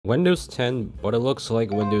Windows 10, but it looks like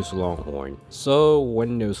Windows Longhorn. So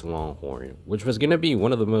Windows Longhorn, which was gonna be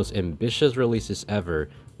one of the most ambitious releases ever,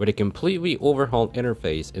 with a completely overhauled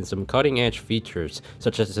interface and some cutting edge features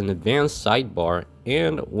such as an advanced sidebar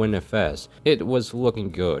and WinFS, it was looking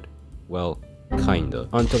good. Well, kinda.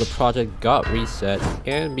 Until the project got reset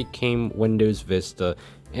and became Windows Vista,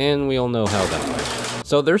 and we all know how that went.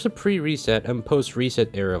 So there's a pre-reset and post-reset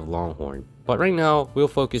era of Longhorn, but right now we'll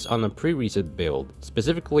focus on the pre-reset build,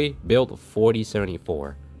 specifically build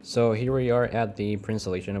 4074. So here we are at the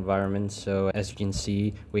pre-installation environment. So as you can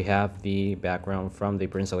see, we have the background from the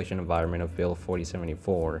pre-installation environment of build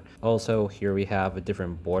 4074. Also, here we have a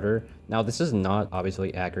different border. Now this is not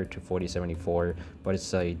obviously accurate to 4074, but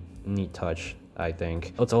it's a neat touch, I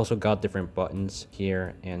think. It's also got different buttons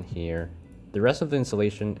here and here. The rest of the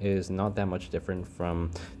installation is not that much different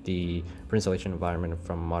from the pre-installation environment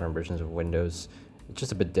from modern versions of Windows. It's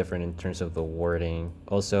just a bit different in terms of the wording.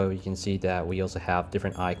 Also, you can see that we also have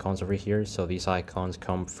different icons over here. So these icons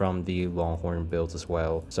come from the Longhorn builds as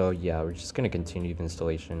well. So yeah, we're just going to continue the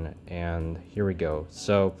installation, and here we go.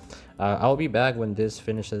 So I'll be back when this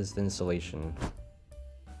finishes the installation.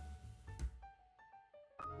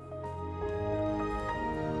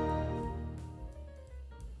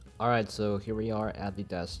 Alright, so here we are at the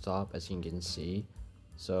desktop, as you can see.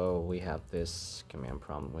 So we have this command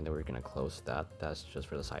prompt window. We're gonna close that. That's just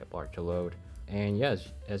for the sidebar to load. And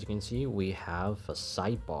yes, as you can see, we have a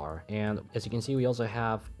sidebar, and as you can see, we also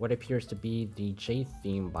have what appears to be the J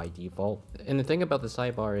theme by default. And the thing about the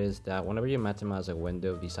sidebar is that whenever you maximize a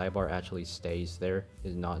window, the sidebar actually stays there.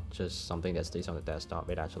 It's not just something that stays on the desktop,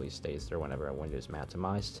 it actually stays there whenever a window is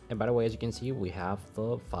maximized. And by the way, as you can see, we have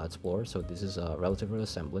the file explorer. So this is a relatively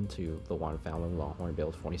semblant to the one found in Longhorn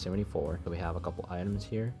build 2074. So we have a couple items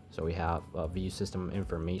here. So we have view system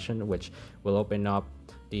information, which will open up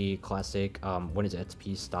the classic Windows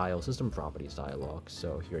XP style system properties dialog.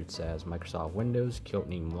 So here it says Microsoft Windows,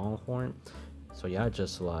 codename Longhorn. So yeah,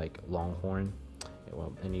 just like Longhorn,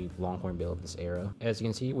 well, any Longhorn build of this era. As you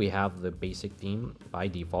can see, we have the basic theme by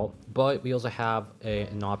default, but we also have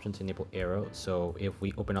an option to enable arrow. So if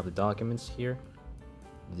we open up the documents here,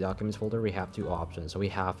 the documents folder, we have two options. So we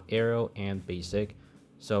have arrow and basic.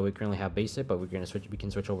 So we currently have basic, but we can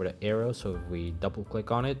switch over to arrow. So if we double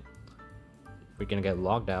click on it, we're gonna get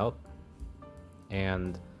logged out,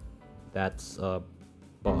 and that's a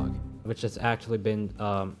bug, which has actually been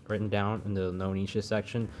written down in the no niches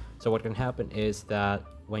section. So what can happen is that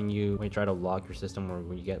when you try to log your system, or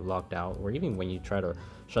when you get logged out, or even when you try to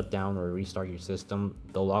shut down or restart your system,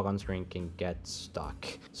 the logon screen can get stuck.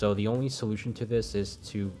 So the only solution to this is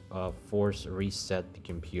to force reset the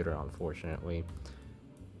computer, unfortunately.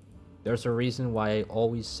 There's a reason why I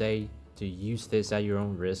always say to use this at your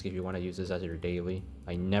own risk if you want to use this as your daily.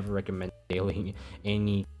 I never recommend dailying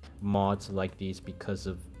any mods like these because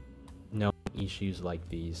of known issues like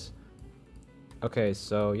these. Okay,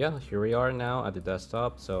 so yeah, here we are now at the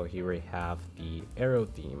desktop. So here we have the arrow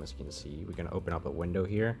theme. As you can see, we're gonna open up a window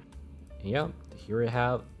here. And yeah, here we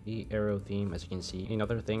have the arrow theme. As you can see,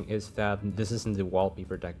 another thing is that this isn't the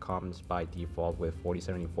wallpaper that comes by default with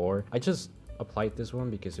 4074. I just applied this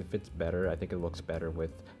one because it fits better. I think it looks better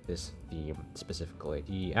with this theme specifically.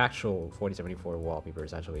 The actual 4074 wallpaper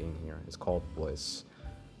is actually in here. It's called Bliss.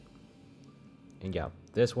 And yeah,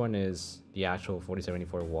 this one is the actual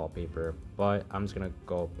 4074 wallpaper, but I'm just gonna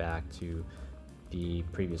go back to the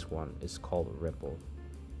previous one. It's called Ripple.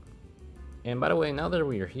 And by the way, now that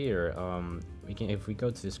we're here, if we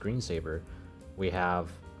go to the screensaver, we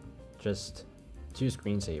have just two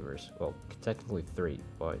screensavers. Well, technically three,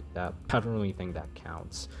 but I don't really think that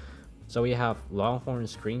counts. So we have Longhorn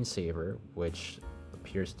screensaver, which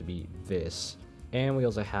appears to be this, and we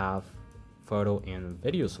also have photo and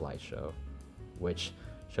video slideshow, which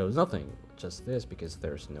shows nothing, just this, because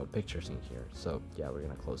there's no pictures in here. So yeah, we're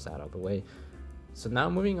gonna close that out of the way. So now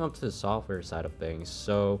moving on to the software side of things.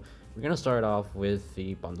 So we're gonna start off with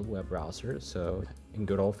the bundled web browser. So in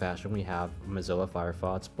good old fashion, we have Mozilla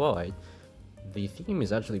Firefox, but the theme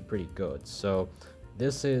is actually pretty good. So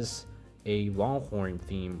this is a Longhorn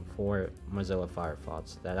theme for Mozilla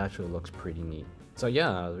Firefox that actually looks pretty neat. So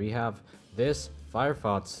yeah, we have this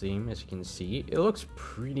Firefox theme. As you can see, it looks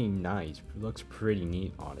pretty nice. It looks pretty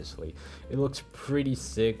neat, honestly. It looks pretty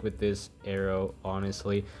sick with this arrow,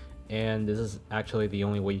 honestly. And this is actually the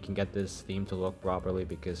only way you can get this theme to look properly,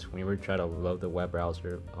 because when you try to load the web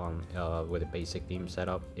browser on with a basic theme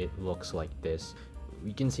setup, it looks like this.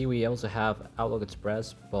 We can see we also have Outlook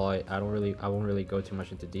Express, but I won't really go too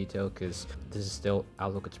much into detail because this is still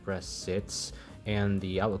Outlook Express 6, and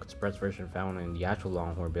the Outlook Express version found in the actual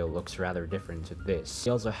Longhorn build looks rather different to this.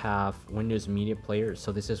 We also have Windows Media Player,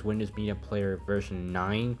 so this is Windows Media Player version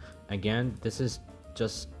 9. Again, this is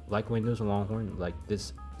just like Windows Longhorn, like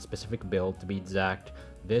this specific build to be exact.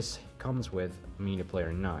 This comes with Media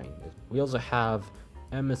Player 9. We also have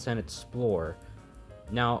MSN Explorer.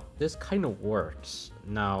 Now this kind of works.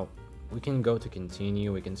 Now we can go to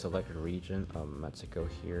continue, we can select a region, let's go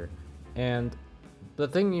here, and the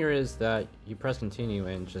thing here is that you press continue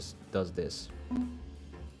and it just does this.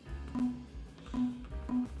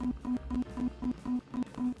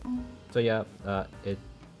 So yeah, it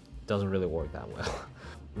doesn't really work that well.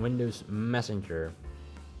 Windows Messenger.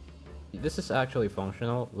 This is actually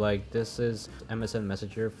functional, like this is MSN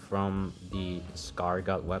Messenger from the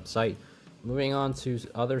Scargot website. Moving on to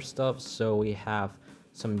other stuff, so we have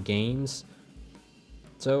some games.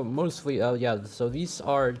 So mostly, yeah, so these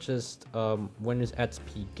are just Windows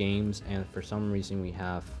XP games, and for some reason we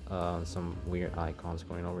have some weird icons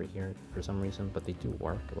going over here for some reason, but they do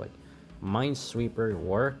work. Like Minesweeper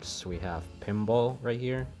works, we have Pinball right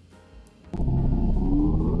here.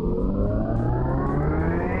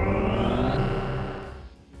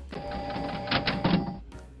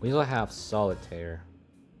 We also have Solitaire.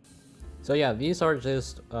 So yeah, these are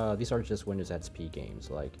just Windows XP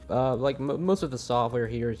games. Like most of the software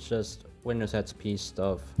here is just Windows XP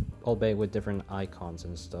stuff, albeit with different icons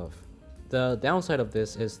and stuff. The downside of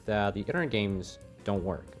this is that the internet games don't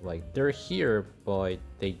work. Like they're here, but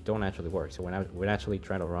they don't actually work. So when I actually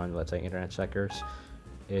try to run, let's say, internet checkers,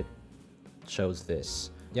 it shows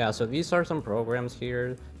this. Yeah, so these are some programs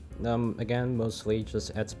here. Again, mostly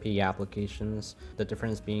just XP applications. The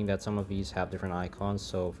difference being that some of these have different icons.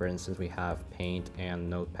 So for instance, we have Paint and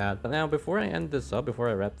Notepad. But now before I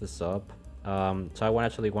wrap this up, so I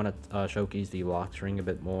actually want to showcase the lock string a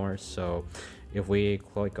bit more. So if we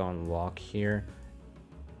click on lock here,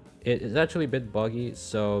 it is actually a bit buggy.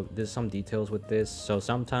 So there's some details with this. So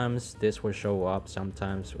sometimes this will show up,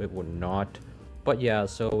 sometimes it would not. But yeah,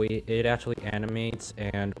 so it actually animates,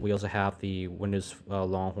 and we also have the Windows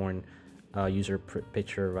Longhorn user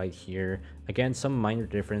picture right here. Again, some minor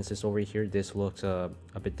differences over here. This looks a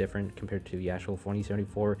bit different compared to the actual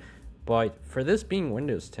 2074, but for this being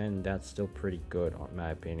Windows 10, that's still pretty good in my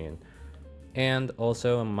opinion. And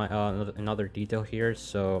also another detail here.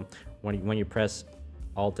 So when you press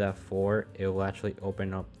Alt F4, it will actually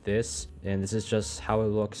open up this, and this is just how it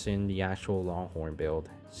looks in the actual Longhorn build.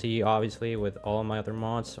 See, obviously with all my other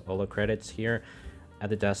mods, all the credits here at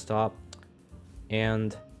the desktop.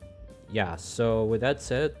 And yeah, so with that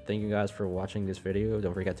said, thank you guys for watching this video.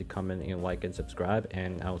 Don't forget to comment and like and subscribe,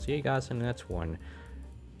 and I'll see you guys in the next one.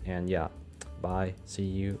 And yeah, bye, see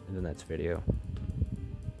you in the next video.